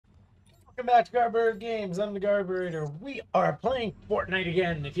Welcome back to Garburator Games. I'm the Garburator. We are playing Fortnite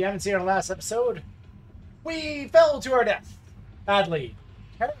again. If you haven't seen our last episode, we fell to our death. Badly.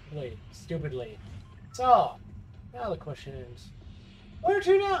 Terribly. Stupidly. So, now the question is, where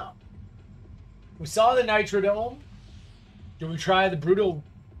to now? We saw the Nitro Dome. Do we try the Brutal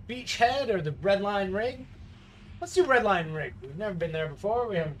Beachhead or the Red Line Rig? Let's do Red Line Rig. We've never been there before.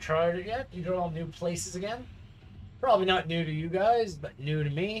 We haven't tried it yet. These are all new places again. Probably not new to you guys, but new to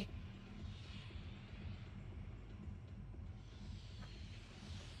me.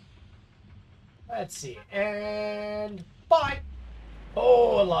 Let's see. And bye.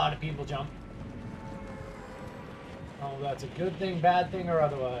 Oh, a lot of people jump. Oh, that's a good thing, bad thing, or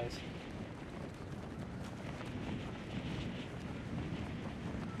otherwise.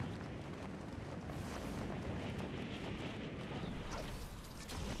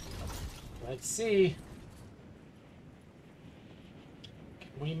 Let's see. Can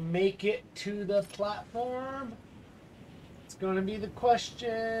we make it to the platform? It's going to be the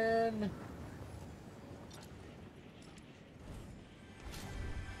question.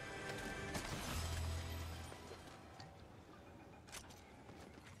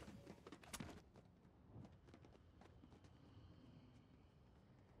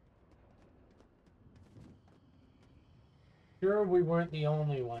 Sure, we weren't the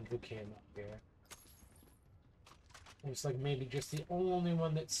only one who came up here. Looks like maybe just the only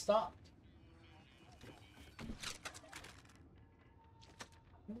one that stopped.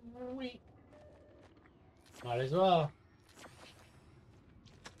 We might as well.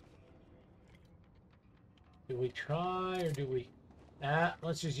 Do we try or do we? Nah,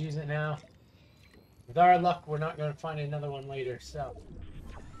 let's just use it now. With our luck, we're not going to find another one later, so.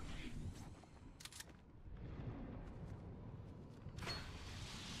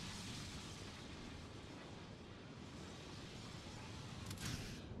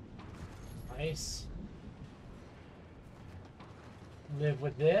 Nice. Live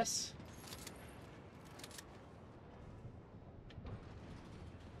with this.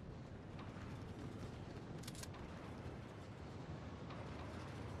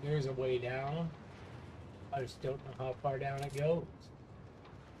 There's a way down. I just don't know how far down it goes.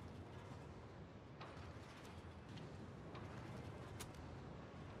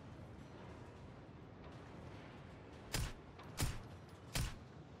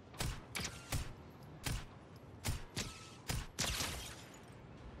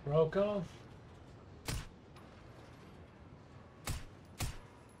 Broke off.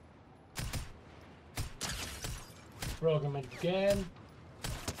 Broke him again.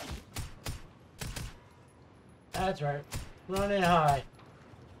 That's right. Running high.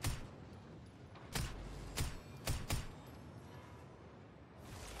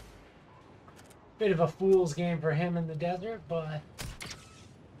 Bit of a fool's game for him in the desert, but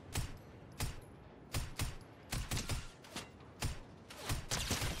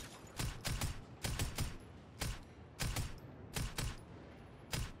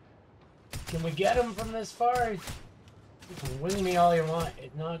can we get him from this far? You can wing me all you want.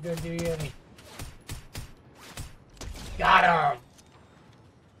 It's not going to do you any. Got him!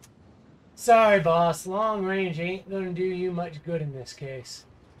 Sorry, boss. Long range ain't going to do you much good in this case.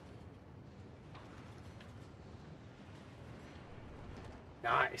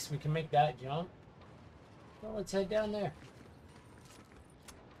 Nice. We can make that jump. Well, let's head down there.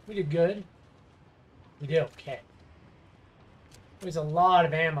 We did good. We did okay. There's a lot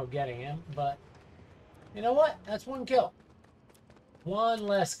of ammo getting him, but you know what? That's one kill. One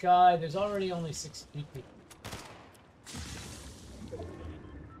less guy. There's already only 6 people.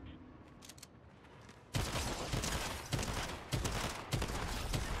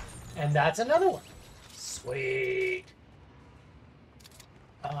 And that's another one. Sweet.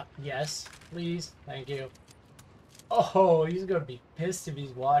 Yes, please. Thank you. Oh, he's gonna be pissed if he's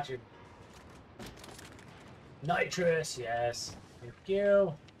watching. Nitrous, yes. Thank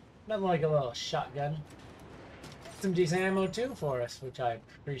you. Nothing like a little shotgun. Some decent ammo too for us, which I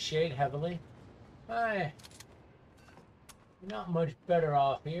appreciate heavily. Alright. Not much better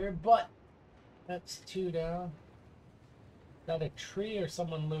off here, but that's 2 down. Is that a tree or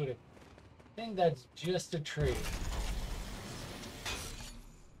someone looting? I think that's just a tree.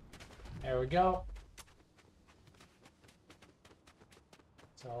 There we go.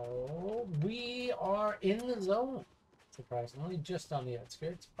 So we are in the zone. Surprisingly, just on the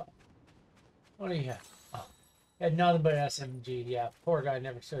outskirts. But what do you have? Oh, had nothing but SMG. Yeah, poor guy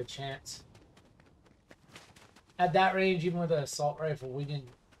never stood a chance. At that range, even with an assault rifle, we didn't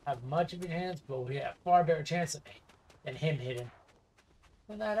have much of a chance, but we had a far better chance than him hitting.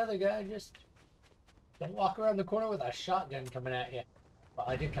 And that other guy just don't walk around the corner with a shotgun coming at you.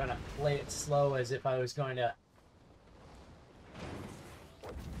 Well, I did kind of play it slow as if I was going to...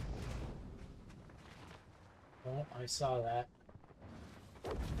 Oh, I saw that.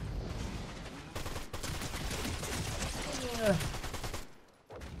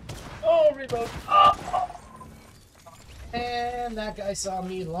 Oh, reload. Oh. And that guy saw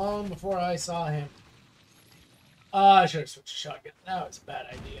me long before I saw him. I should have switched to shotgun. That was a bad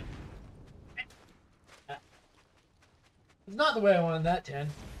idea. It's not the way I wanted that to end.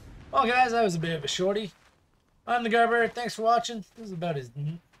 Well, guys, that was a bit of a shorty. I'm the Garber. Thanks for watching. This is about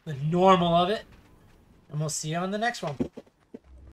the normal of it. And we'll see you on the next one.